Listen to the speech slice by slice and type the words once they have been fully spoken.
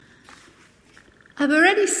I've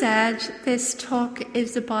already said this talk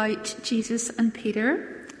is about Jesus and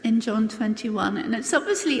Peter in John 21, and it's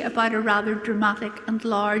obviously about a rather dramatic and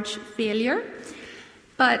large failure,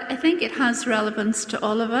 but I think it has relevance to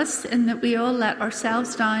all of us in that we all let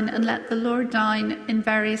ourselves down and let the Lord down in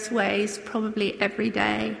various ways, probably every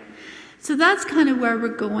day. So that's kind of where we're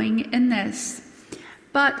going in this.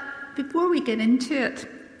 But before we get into it,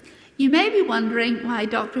 you may be wondering why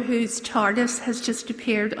Doctor Who's TARDIS has just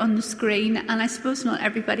appeared on the screen, and I suppose not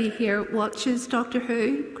everybody here watches Doctor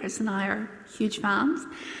Who. Chris and I are huge fans.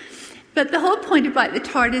 But the whole point about the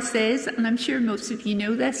TARDIS is, and I'm sure most of you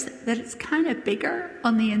know this, that it's kind of bigger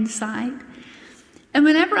on the inside. And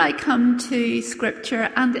whenever I come to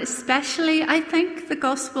Scripture, and especially I think the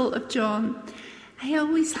Gospel of John, I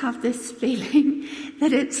always have this feeling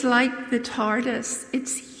that it's like the TARDIS.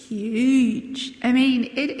 It's huge. I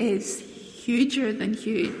mean, it is huger than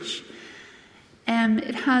huge.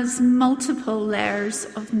 It has multiple layers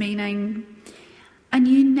of meaning, and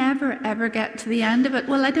you never ever get to the end of it.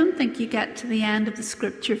 Well, I don't think you get to the end of the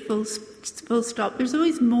Scripture full stop. There's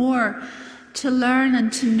always more to learn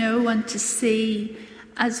and to know and to see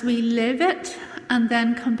as we live it and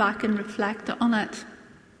then come back and reflect on it.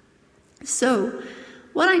 So,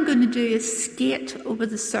 what I'm going to do is skate over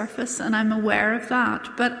the surface, and I'm aware of that,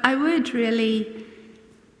 but I would really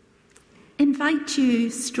invite you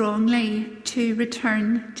strongly to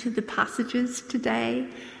return to the passages today,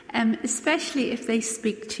 especially if they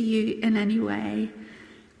speak to you in any way,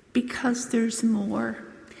 because there's more.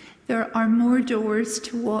 There are more doors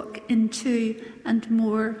to walk into and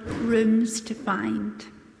more rooms to find.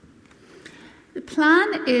 The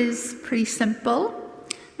plan is pretty simple.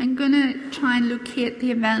 I'm going to try and locate the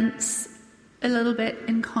events a little bit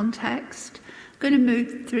in context. I'm going to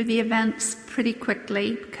move through the events pretty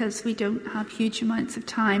quickly because we don't have huge amounts of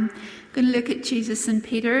time. I'm going to look at Jesus and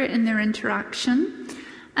Peter in their interaction.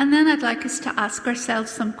 And then I'd like us to ask ourselves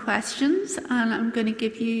some questions, and I'm going to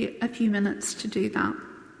give you a few minutes to do that.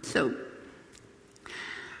 So,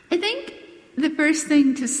 I think the first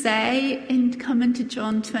thing to say in coming to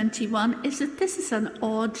John 21 is that this is an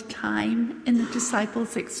odd time in the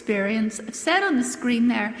disciples' experience. I've said on the screen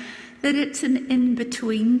there that it's an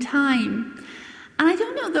in-between time. And I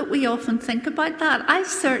don't know that we often think about that. I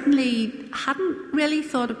certainly hadn't really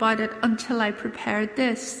thought about it until I prepared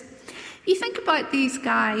this. You think about these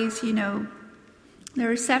guys, you know,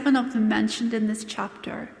 there are 7 of them mentioned in this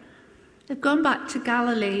chapter. They've gone back to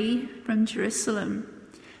Galilee from Jerusalem.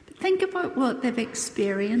 Think about what they've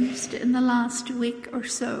experienced in the last week or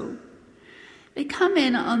so. They come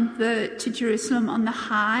in to Jerusalem on the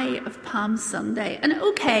high of Palm Sunday. And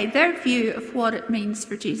okay, their view of what it means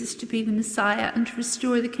for Jesus to be the Messiah and to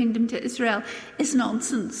restore the kingdom to Israel is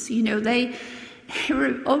nonsense. You know, they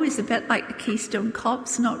were always a bit like the Keystone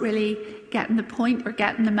Cops, not really getting the point or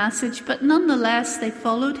getting the message. But nonetheless, they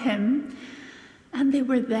followed him. And they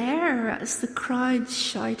were there as the crowd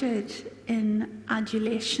shouted in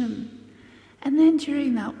adulation. And then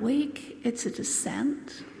during that week, it's a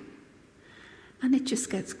descent. And it just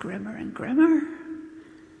gets grimmer and grimmer.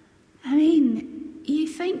 I mean, you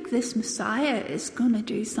think this Messiah is going to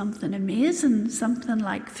do something amazing, something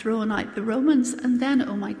like throwing out the Romans, and then,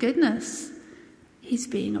 oh my goodness, he's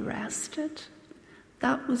being arrested.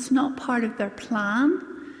 That was not part of their plan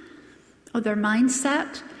or their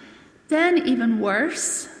mindset. Then, even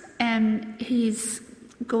worse, he's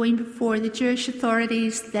going before the Jewish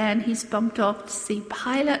authorities, then he's bumped off to see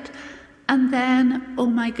Pilate, and then, oh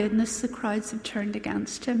my goodness, the crowds have turned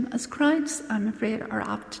against him, as crowds, I'm afraid, are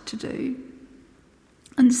apt to do.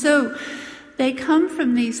 And so, they come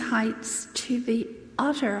from these heights to the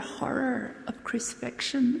utter horror of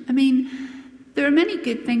crucifixion. I mean, there are many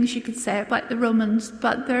good things you could say about the Romans,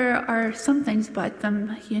 but there are some things about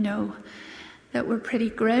them, you know, that were pretty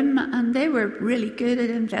grim, and they were really good at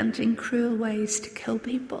inventing cruel ways to kill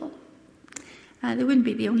people. They wouldn't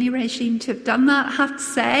be the only regime to have done that, I have to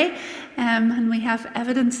say, and we have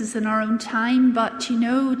evidences in our own time, but you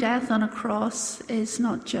know, death on a cross is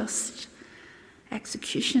not just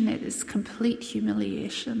execution, it is complete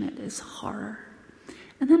humiliation, it is horror.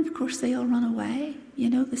 And then, of course, they all run away. You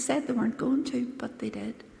know, they said they weren't going to, but they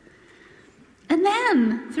did. And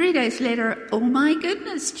then, 3 days later, oh my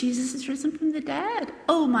goodness, Jesus is risen from the dead.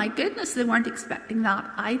 Oh my goodness, they weren't expecting that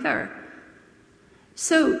either.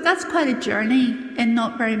 So that's quite a journey in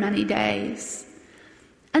not very many days.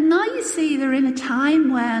 And now you see they're in a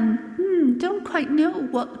time when, don't quite know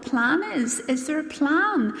what the plan is. Is there a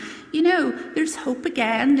plan? You know, there's hope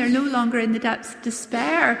again. They're no longer in the depths of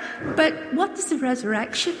despair. But what does a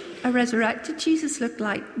resurrected Jesus look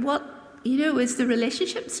like? What, you know, is the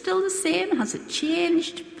relationship still the same? Has it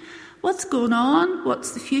changed? What's going on?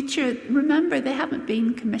 What's the future? Remember, they haven't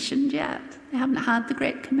been commissioned yet. They haven't had the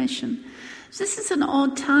Great Commission. So this is an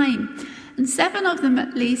odd time. And 7 of them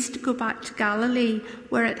at least go back to Galilee,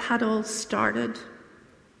 where it had all started.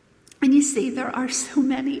 And you see, there are so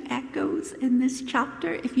many echoes in this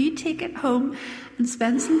chapter. If you take it home and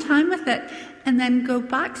spend some time with it, and then go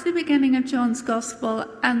back to the beginning of John's Gospel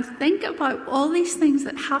and think about all these things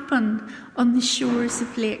that happened on the shores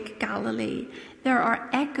of Lake Galilee, there are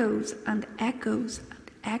echoes and echoes and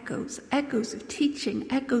echoes. Echoes of teaching,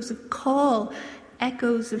 echoes of call,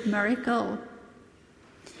 echoes of miracle.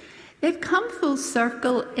 They've come full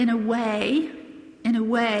circle in a way,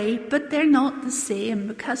 but they're not the same,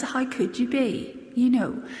 because how could you be?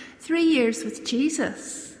 3 years with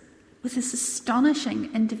Jesus, with this astonishing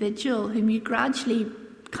individual whom you gradually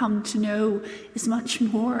come to know is much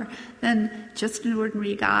more than just an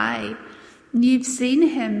ordinary guy. And you've seen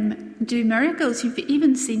him do miracles, you've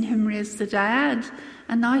even seen him raise the dead,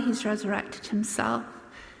 and now he's resurrected himself.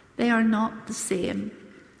 They are not the same.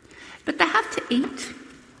 But they have to eat.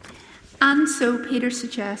 And so Peter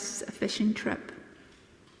suggests a fishing trip.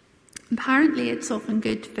 Apparently it's often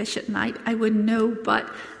good to fish at night. I wouldn't know,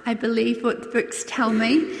 but I believe what the books tell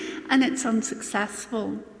me, and it's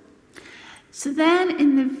unsuccessful. So then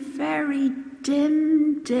in the very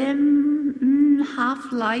dim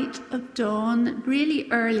half light of dawn,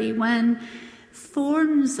 really early, when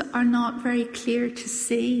forms are not very clear to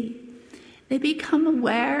see, they become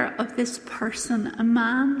aware of this person, a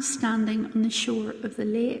man standing on the shore of the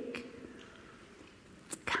lake.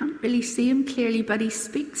 Can't really see him clearly, but he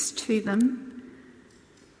speaks to them.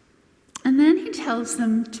 And then he tells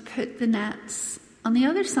them to put the nets on the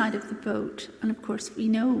other side of the boat. And of course,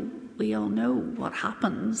 we all know what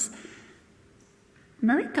happens.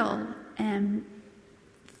 Miracle.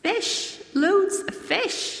 Fish. Loads of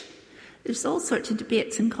fish. There's all sorts of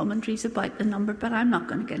debates and commentaries about the number, but I'm not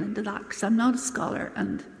going to get into that because I'm not a scholar,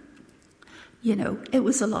 and, it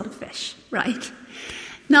was a lot of fish, right?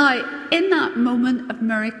 Now, in that moment of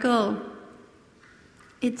miracle,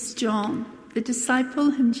 it's John, the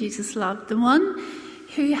disciple whom Jesus loved, the one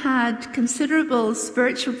who had considerable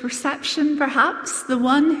spiritual perception, perhaps, the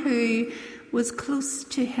one who was close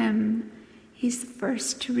to him. He's the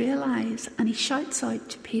first to realize, and he shouts out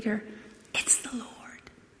to Peter, "It's the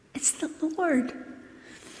Lord. It's the Lord."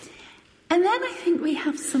 And then I think we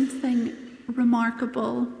have something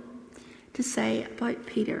remarkable to say about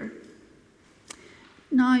Peter.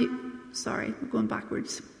 Now, sorry, we're going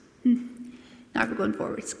backwards. Now we're going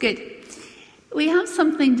forwards. Good. We have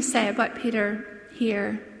something to say about Peter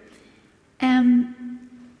here.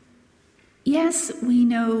 Yes, we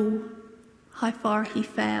know how far he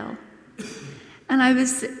fell. And I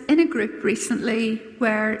was in a group recently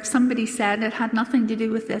where somebody said it had nothing to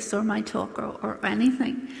do with this or my talk or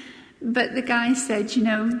anything. But the guy said,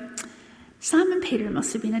 Simon Peter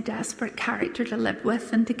must have been a desperate character to live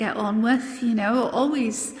with and to get on with,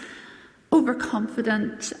 always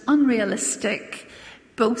overconfident, unrealistic,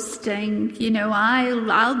 boasting,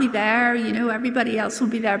 I'll be there, everybody else will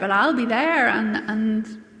be there, but I'll be there,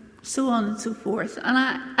 and so on and so forth. And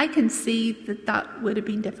I can see that would have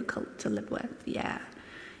been difficult to live with. Yeah,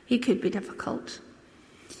 he could be difficult.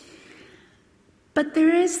 But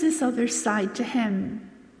there is this other side to him.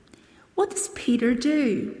 What does Peter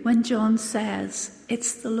do when John says,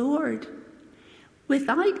 "It's the Lord"?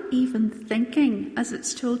 Without even thinking, as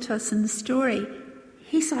it's told to us in the story,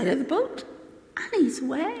 he's out of the boat and he's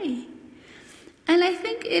away. And I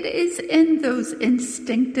think it is in those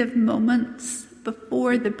instinctive moments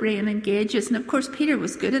before the brain engages. And of course, Peter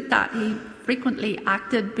was good at that. He frequently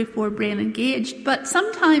acted before brain engaged. But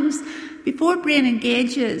sometimes before brain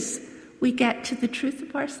engages, we get to the truth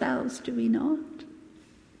of ourselves, do we not?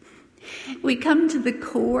 We come to the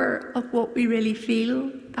core of what we really feel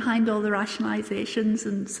behind all the rationalizations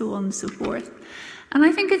and so on and so forth. And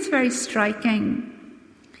I think it's very striking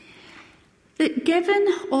that given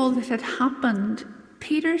all that had happened,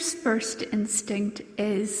 Peter's first instinct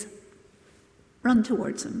is run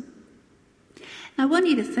towards him. Now, I want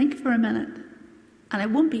you to think for a minute, and it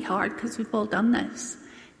won't be hard because we've all done this.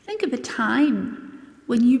 Think of a time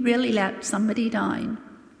when you really let somebody down,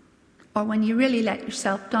 or when you really let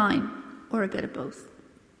yourself down, or a bit of both.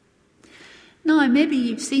 Now, maybe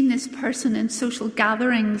you've seen this person in social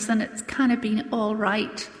gatherings and it's kind of been all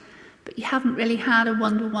right, but you haven't really had a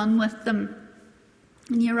one-to-one with them.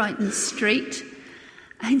 And you're out in the street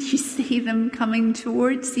and you see them coming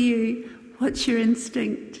towards you. What's your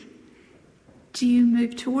instinct? Do you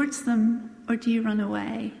move towards them or do you run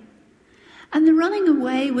away? And the running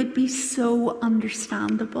away would be so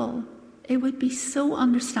understandable. It would be so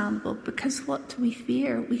understandable, because what do we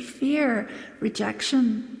fear? We fear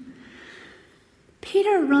rejection.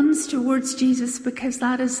 Peter runs towards Jesus because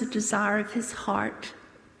that is the desire of his heart.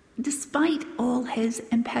 Despite all his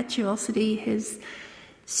impetuosity, his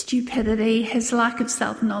stupidity, his lack of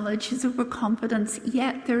self-knowledge, his overconfidence,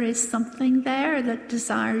 yet there is something there that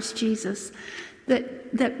desires Jesus,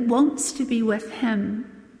 that wants to be with him.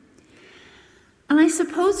 And I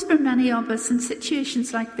suppose for many of us in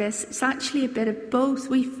situations like this, it's actually a bit of both.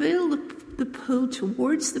 We feel the pull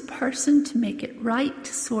towards the person to make it right,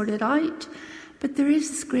 to sort it out, but there is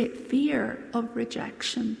this great fear of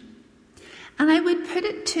rejection. And I would put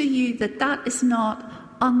it to you that that is not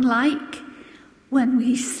unlike when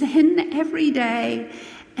we sin every day,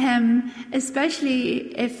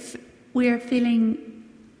 especially if we're feeling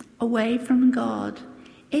away from God.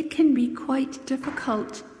 It can be quite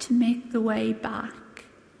difficult to make the way back.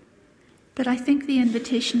 But I think the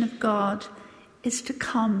invitation of God is to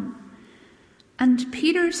come. And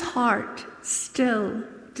Peter's heart still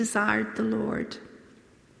desired the Lord.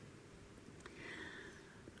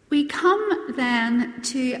 We come then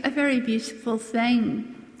to a very beautiful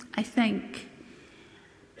thing, I think.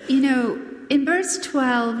 You know, in verse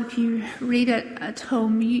 12, if you read it at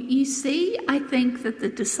home, you see, I think, that the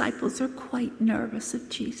disciples are quite nervous of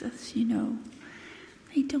Jesus, you know.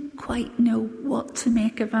 They don't quite know what to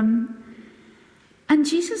make of him. And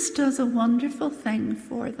Jesus does a wonderful thing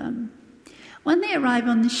for them. When they arrive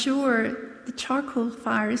on the shore, the charcoal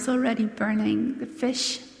fire is already burning. The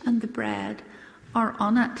fish and the bread are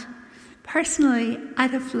on it. Personally,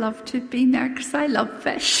 I'd have loved to have been there because I love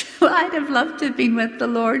fish. Well, I'd have loved to have been with the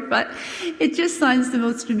Lord, but it just sounds the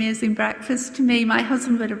most amazing breakfast to me. My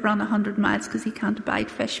husband would have run 100 miles because he can't abide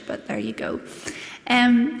fish, but there you go.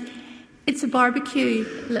 It's a barbecue,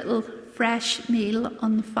 little fresh meal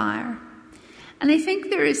on the fire. And I think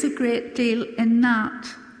there is a great deal in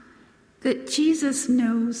that Jesus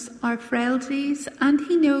knows our frailties and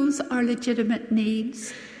he knows our legitimate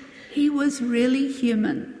needs. He was really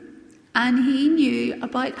human. And he knew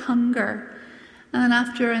about hunger. And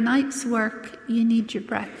after a night's work, you need your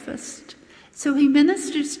breakfast. So he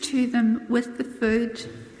ministers to them with the food.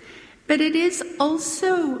 But it is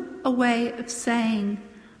also a way of saying,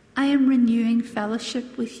 I am renewing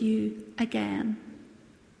fellowship with you again.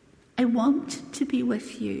 I want to be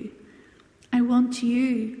with you. I want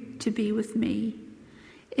you to be with me.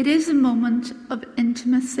 It is a moment of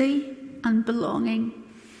intimacy and belonging.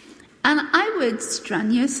 And I would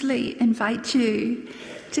strenuously invite you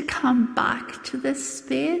to come back to this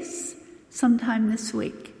space sometime this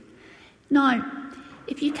week. Now,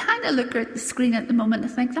 if you kind of look at the screen at the moment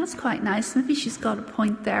and think, that's quite nice, maybe she's got a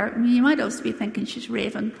point there. I mean, you might also be thinking she's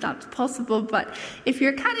raving, that's possible. But if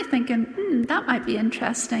you're kind of thinking, that might be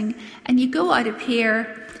interesting, and you go out of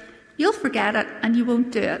here, you'll forget it and you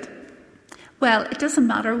won't do it. Well, it doesn't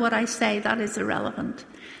matter what I say, that is irrelevant.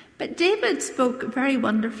 But David spoke very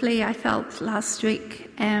wonderfully, I felt, last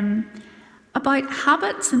week about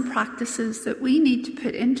habits and practices that we need to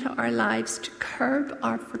put into our lives to curb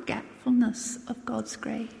our forgetfulness of God's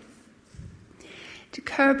grace, to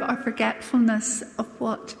curb our forgetfulness of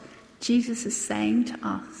what Jesus is saying to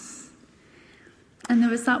us. And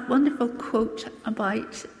there was that wonderful quote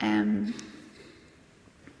about the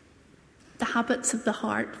habits of the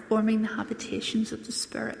heart forming the habitations of the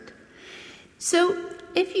Spirit. So,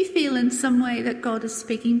 if you feel in some way that God is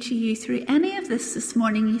speaking to you through any of this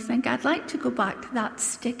morning, you think, I'd like to go back to that,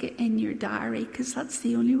 stick it in your diary, because that's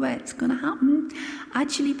the only way it's going to happen.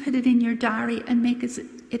 Actually put it in your diary and make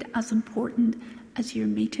it as important as your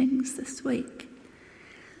meetings this week.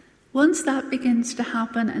 Once that begins to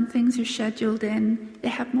happen and things are scheduled in, they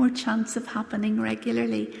have more chance of happening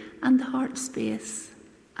regularly, and the heart space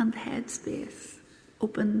and the head space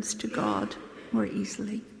opens to God more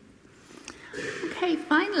easily. Okay,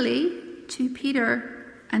 finally, to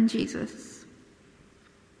Peter and Jesus.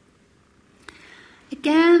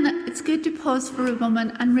 Again, it's good to pause for a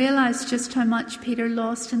moment and realise just how much Peter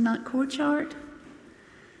lost in that courtyard.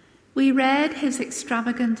 We read his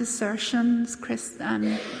extravagant assertions.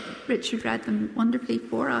 Richard read them wonderfully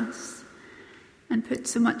for us and put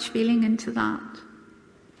so much feeling into that.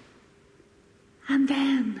 And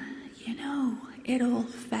then, it all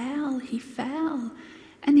fell. He fell.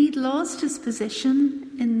 And he'd lost his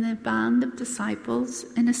position in the band of disciples,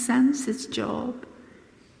 in a sense his job.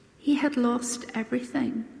 He had lost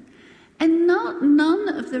everything. And none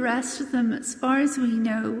of the rest of them, as far as we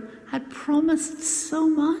know, had promised so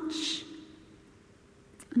much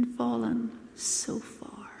and fallen so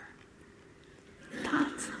far.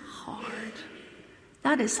 That's hard.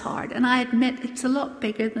 That is hard. And I admit it's a lot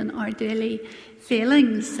bigger than our daily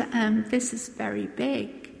failings. This is very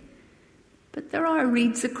big. But there are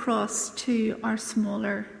reads across to our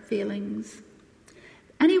smaller failings.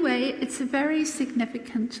 Anyway, it's a very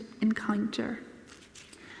significant encounter,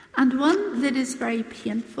 and one that is very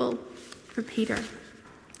painful for Peter.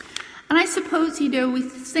 And I suppose, we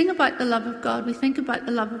sing about the love of God, we think about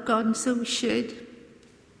the love of God, and so we should.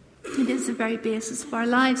 It is the very basis of our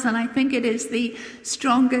lives, and I think it is the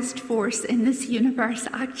strongest force in this universe,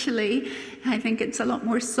 actually. I think it's a lot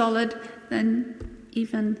more solid than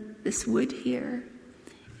even this wood here.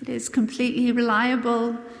 It is completely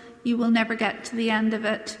reliable. You will never get to the end of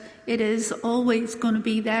it. It is always going to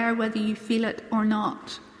be there, whether you feel it or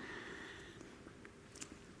not.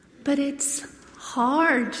 But it's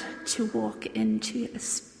hard to walk into a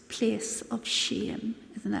place of shame,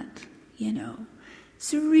 isn't it?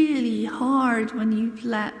 It's really hard when you've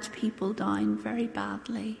let people down very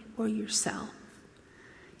badly, or yourself.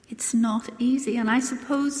 It's not easy. And I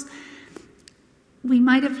suppose we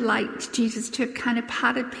might have liked Jesus to have kind of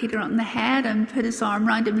patted Peter on the head and put his arm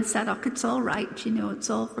around him and said, "Oh, it's all right, it's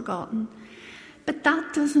all forgotten." But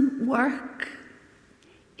that doesn't work.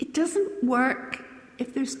 It doesn't work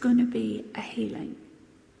if there's going to be a healing.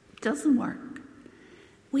 It doesn't work.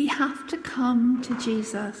 We have to come to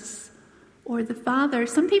Jesus or the Father.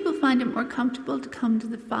 Some people find it more comfortable to come to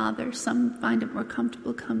the Father. Some find it more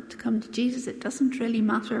comfortable to come to Jesus. It doesn't really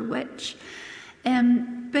matter which.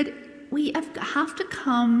 But we have to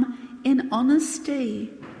come in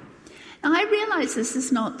honesty. Now, I realise this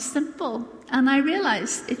is not simple, and I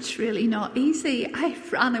realise it's really not easy. I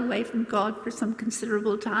ran away from God for some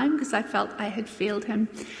considerable time because I felt I had failed him.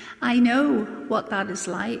 I know what that is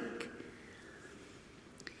like.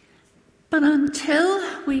 But until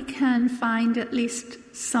we can find at least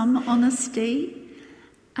some honesty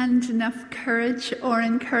and enough courage or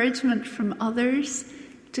encouragement from others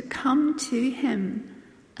to come to him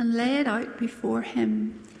and lay it out before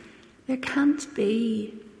him, there can't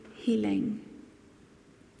be healing.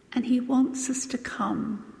 And he wants us to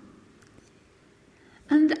come.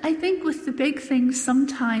 And I think with the big things,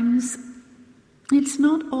 sometimes it's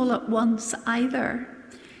not all at once either.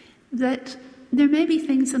 That there may be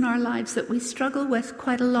things in our lives that we struggle with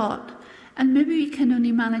quite a lot, and maybe we can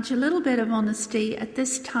only manage a little bit of honesty at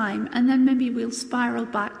this time, and then maybe we'll spiral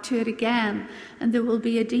back to it again, and there will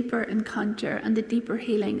be a deeper encounter and a deeper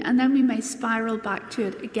healing, and then we may spiral back to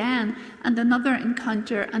it again, and another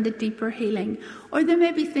encounter and a deeper healing. Or there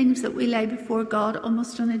may be things that we lay before God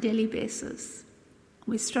almost on a daily basis.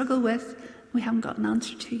 We struggle with, we haven't got an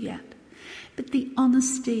answer to yet. But the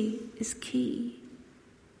honesty is key.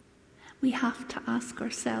 We have to ask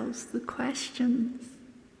ourselves the questions.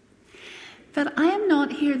 But I am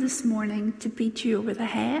not here this morning to beat you over the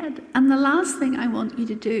head. And the last thing I want you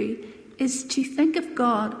to do is to think of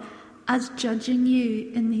God as judging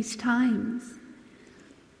you in these times.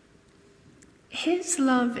 His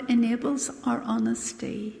love enables our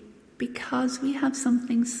honesty because we have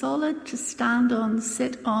something solid to stand on,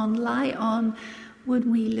 sit on, lie on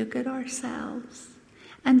when we look at ourselves.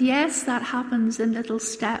 And yes, that happens in little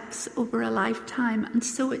steps over a lifetime, and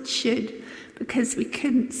so it should, because we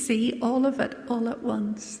couldn't see all of it all at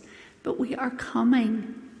once. But we are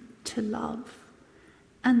coming to love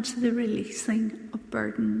and to the releasing of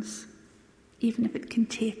burdens, even if it can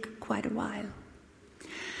take quite a while.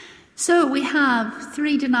 So we have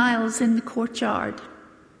 3 denials in the courtyard.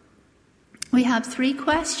 We have 3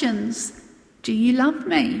 questions. Do you love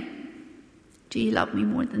me? Do you love me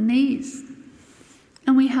more than these?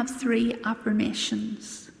 And we have 3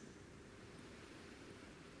 affirmations.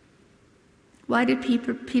 Why did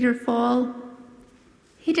Peter fall?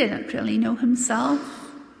 He didn't really know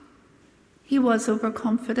himself. He was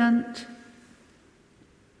overconfident.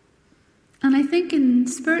 And I think in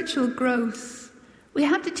spiritual growth, we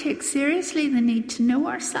have to take seriously the need to know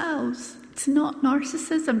ourselves. It's not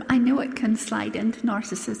narcissism. I know it can slide into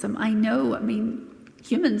narcissism.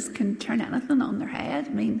 Humans can turn anything on their head.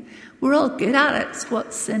 We're all good at it. It's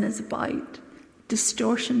what sin is about.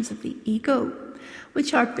 Distortions of the ego,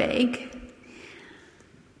 which are big.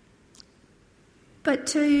 But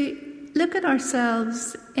to look at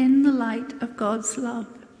ourselves in the light of God's love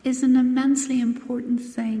is an immensely important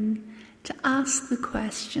thing, to ask the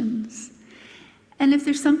questions. And if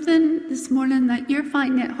there's something this morning that you're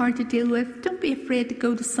finding it hard to deal with, don't be afraid to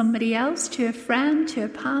go to somebody else, to a friend, to a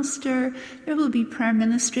pastor. There will be prayer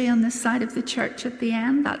ministry on this side of the church at the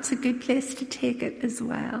end. That's a good place to take it as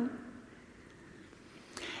well.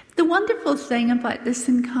 The wonderful thing about this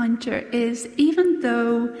encounter is, even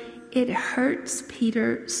though it hurts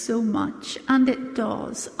Peter so much, and it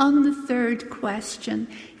does, on the 3rd question,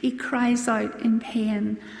 he cries out in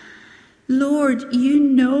pain, Lord, you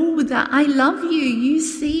know that I love you. You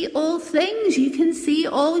see all things. You can see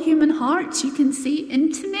all human hearts. You can see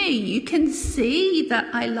into me. You can see that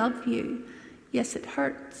I love you. Yes, it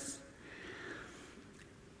hurts.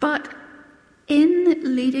 But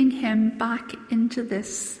in leading him back into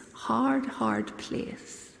this hard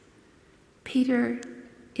place, Peter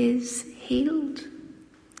is healed.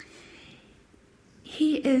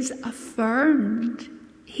 He is affirmed.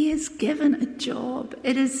 He is given a job.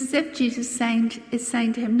 It is as if Jesus is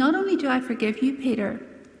saying to him, not only do I forgive you, Peter,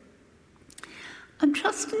 I'm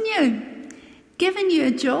trusting you, giving you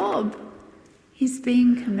a job. He's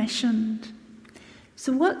being commissioned.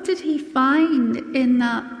 So what did he find in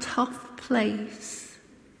that tough place?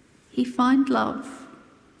 He found love.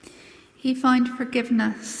 He found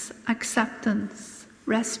forgiveness, acceptance,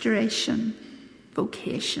 restoration,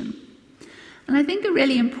 vocation. And I think a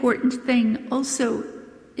really important thing also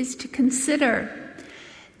is to consider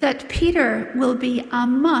that Peter will be a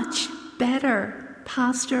much better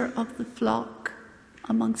pastor of the flock,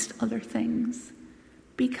 amongst other things,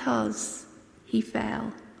 because he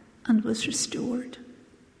fell and was restored.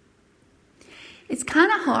 It's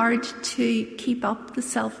kind of hard to keep up the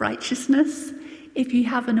self-righteousness if you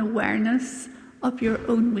have an awareness of your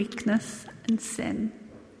own weakness and sin.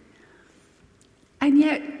 And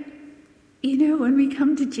yet, when we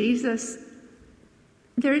come to Jesus,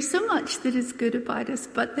 there is so much that is good about us,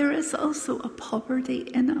 but there is also a poverty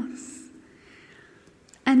in us,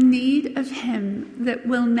 a need of him that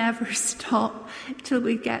will never stop till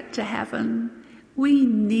we get to heaven. We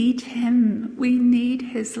need him. We need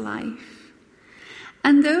his life.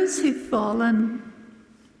 And those who've fallen,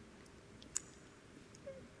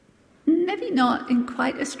 maybe not in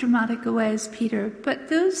quite as dramatic a way as Peter, but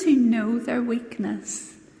those who know their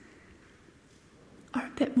weakness are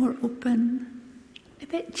a bit more open, a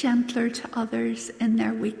bit gentler to others in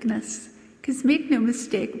their weakness. Because make no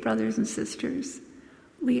mistake, brothers and sisters,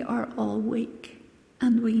 we are all weak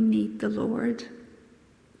and we need the Lord.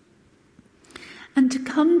 And to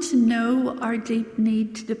come to know our deep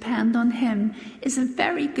need to depend on him is a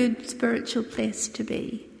very good spiritual place to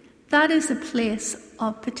be. That is a place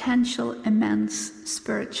of potential immense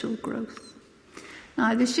spiritual growth.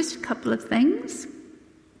 Now, there's just a couple of things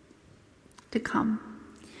to come.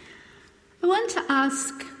 I want to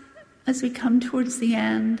ask, as we come towards the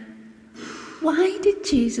end, why did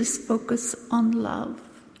Jesus focus on love,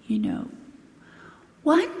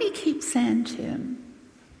 Why did he keep saying to him,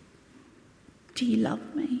 do you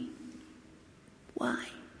love me? Why?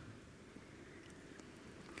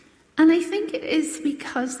 And I think it is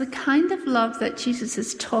because the kind of love that Jesus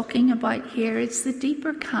is talking about here is the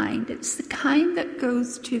deeper kind. It's the kind that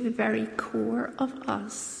goes to the very core of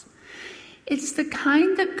us. It's the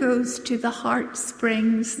kind that goes to the heart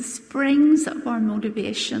springs, the springs of our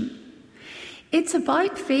motivation. It's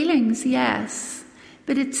about feelings, yes,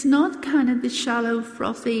 but it's not kind of the shallow,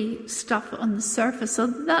 frothy stuff on the surface. So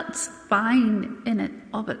that's fine in it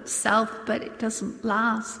of itself, but it doesn't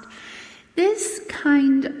last. This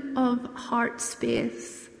kind of heart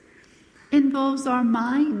space involves our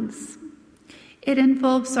minds. It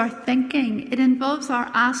involves our thinking. It involves our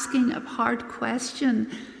asking of hard questions.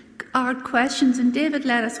 And David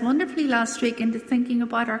led us wonderfully last week into thinking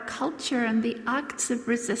about our culture and the acts of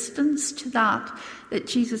resistance to that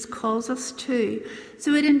Jesus calls us to.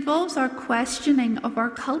 So it involves our questioning of our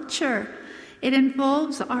culture. It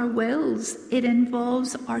involves our wills. It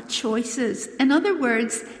involves our choices. In other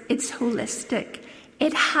words, it's holistic.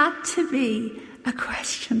 It had to be a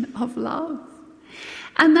question of love.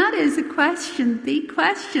 And that is the question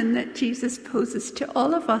that Jesus poses to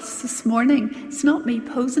all of us this morning. It's not me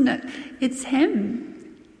posing it, it's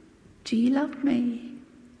him. Do you love me?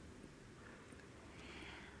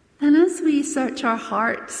 And as we search our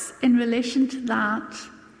hearts in relation to that,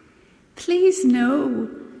 please know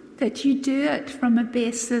that you do it from a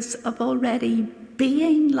basis of already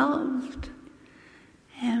being loved.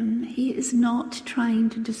 He is not trying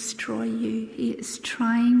to destroy you. He is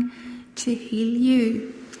trying to heal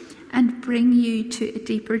you and bring you to a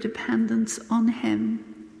deeper dependence on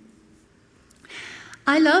him.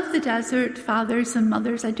 I love the desert fathers and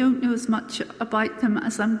mothers. I don't know as much about them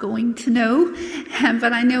as I'm going to know,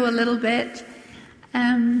 but I know a little bit.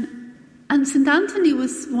 And St. Anthony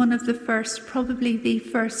was one of the first, probably the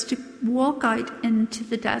first, to walk out into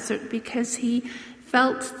the desert because he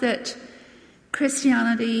felt that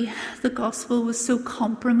Christianity, the gospel, was so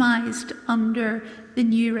compromised under the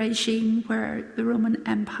new regime where the Roman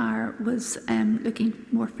Empire was looking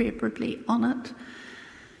more favourably on it.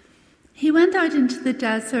 He went out into the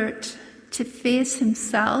desert to face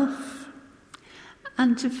himself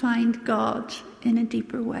and to find God in a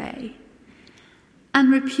deeper way.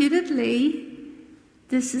 And reputedly,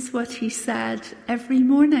 this is what he said every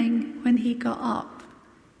morning when he got up.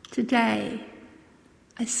 Today,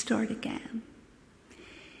 I start again.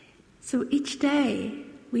 So each day,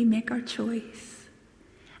 we make our choice.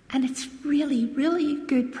 And it's really, really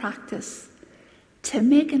good practice to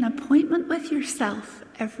make an appointment with yourself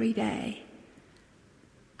every day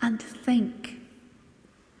and to think,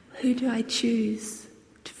 who do I choose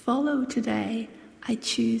to follow today? I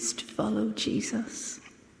choose to follow Jesus.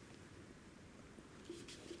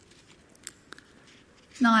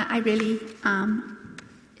 Now, I really am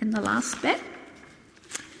in the last bit.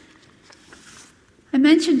 I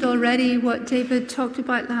mentioned already what David talked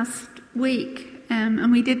about last week,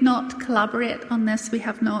 and we did not collaborate on this. We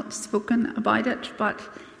have not spoken about it, but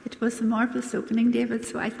it was a marvellous opening, David,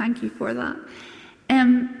 so I thank you for that.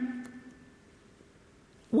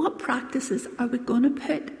 What practices are we going to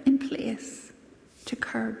put in place to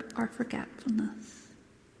curb our forgetfulness?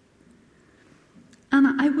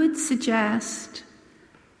 And I would suggest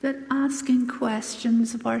that asking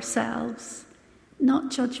questions of ourselves, not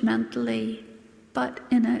judgmentally, but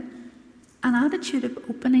in an attitude of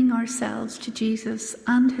opening ourselves to Jesus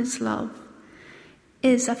and his love,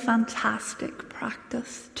 is a fantastic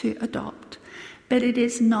practice to adopt. But it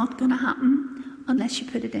is not going to happen unless you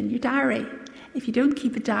put it in your diary. If you don't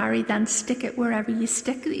keep a diary, then stick it wherever you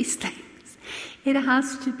stick these things. It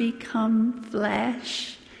has to become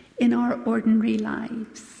flesh in our ordinary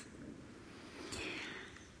lives.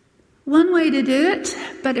 One way to do it,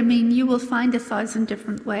 but you will find 1,000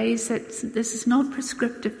 different ways. This is not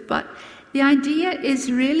prescriptive, but the idea is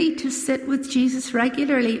really to sit with Jesus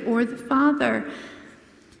regularly, or the Father,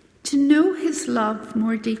 to know his love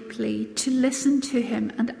more deeply, to listen to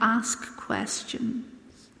him and ask questions.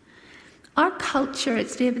 Our culture,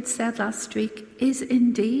 as David said last week, is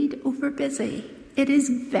indeed overbusy. It is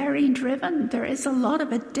very driven. There is a lot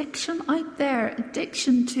of addiction out there,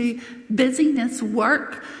 addiction to busyness,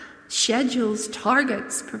 work, schedules,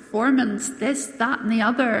 targets, performance, this, that, and the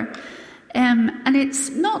other. And it's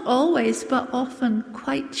not always, but often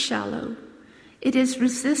quite shallow. It is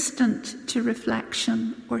resistant to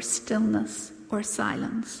reflection or stillness or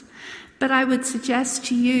silence. But I would suggest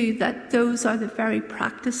to you that those are the very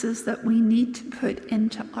practices that we need to put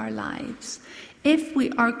into our lives. If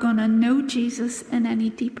we are going to know Jesus in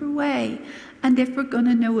any deeper way, and if we're going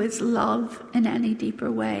to know his love in any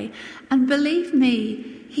deeper way. And believe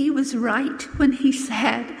me, he was right when he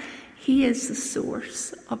said he is the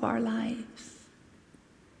source of our lives.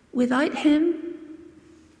 Without him,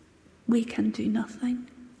 we can do nothing.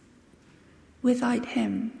 Without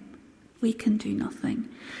him, we can do nothing.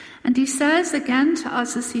 And he says again to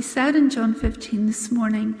us, as he said in John 15 this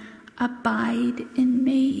morning, abide in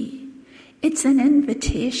me. It's an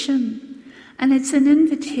invitation, and it's an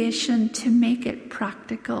invitation to make it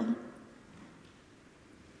practical.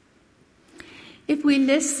 If we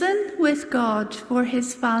listen with God for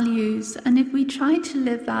his values, and if we try to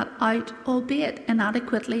live that out, albeit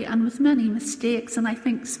inadequately and with many mistakes, and I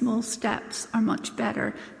think small steps are much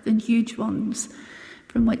better than huge ones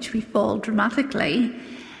from which we fall dramatically,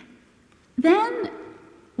 then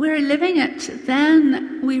we're living it.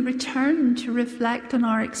 Then we return to reflect on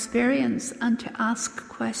our experience and to ask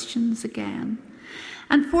questions again.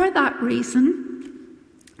 And for that reason,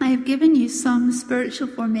 I have given you some spiritual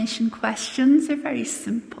formation questions. They're very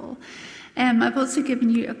simple. I've also given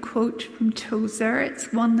you a quote from Tozer.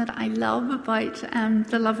 It's one that I love about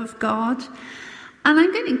the love of God. And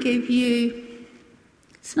I'm going to give you,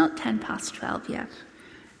 it's not 12 yet.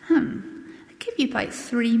 I'll give you about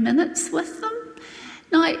 3 minutes with them.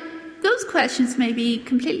 Now, those questions may be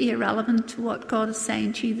completely irrelevant to what God is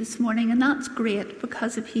saying to you this morning, and that's great,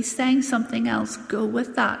 because if he's saying something else, go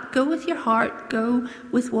with that. Go with your heart. Go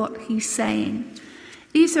with what he's saying.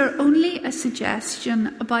 These are only a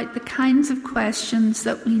suggestion about the kinds of questions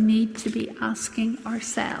that we need to be asking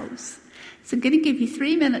ourselves. So I'm going to give you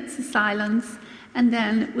 3 minutes of silence, and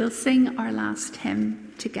then we'll sing our last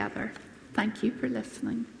hymn together. Thank you for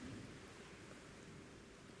listening.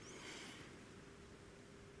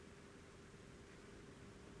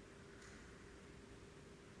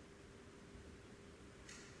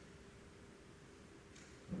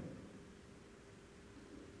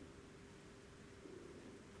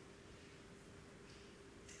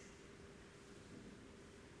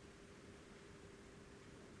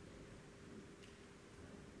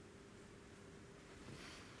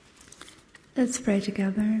 Let's pray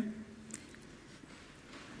together.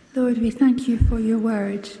 Lord, we thank you for your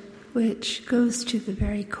word, which goes to the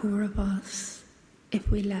very core of us,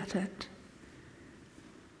 if we let it.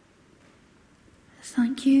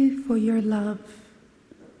 Thank you for your love.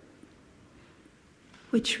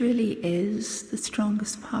 which really is the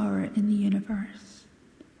strongest power in the universe.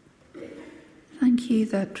 Thank you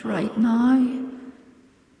that right now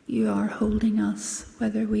you are holding us,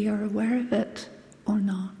 whether we are aware of it or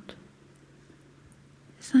not.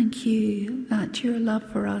 Thank you that your love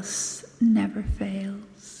for us never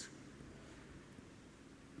fails.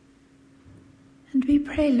 And we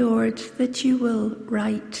pray, Lord, that you will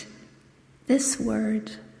write this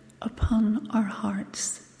word upon our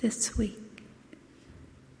hearts this week.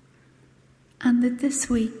 And that this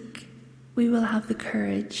week we will have the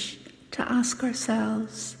courage to ask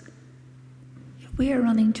ourselves if we are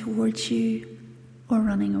running towards you or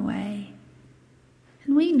running away.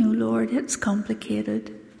 And we know, Lord, it's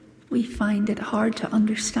complicated. We find it hard to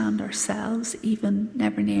understand ourselves, even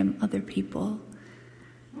never name other people.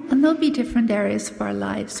 And there'll be different areas of our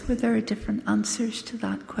lives where there are different answers to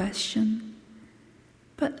that question.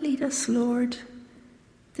 But lead us, Lord.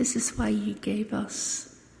 This is why you gave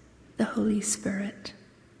us the Holy Spirit,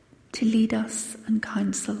 to lead us and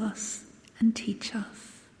counsel us and teach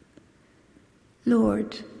us.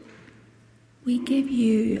 Lord, we give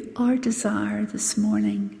you our desire this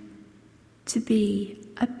morning to be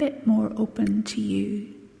a bit more open to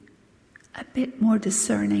you, a bit more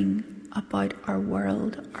discerning about our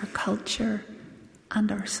world, our culture,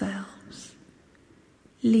 and ourselves.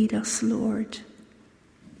 Lead us, Lord,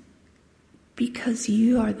 because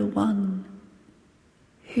you are the one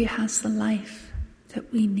who has the life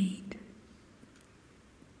that we need.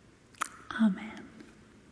 Amen.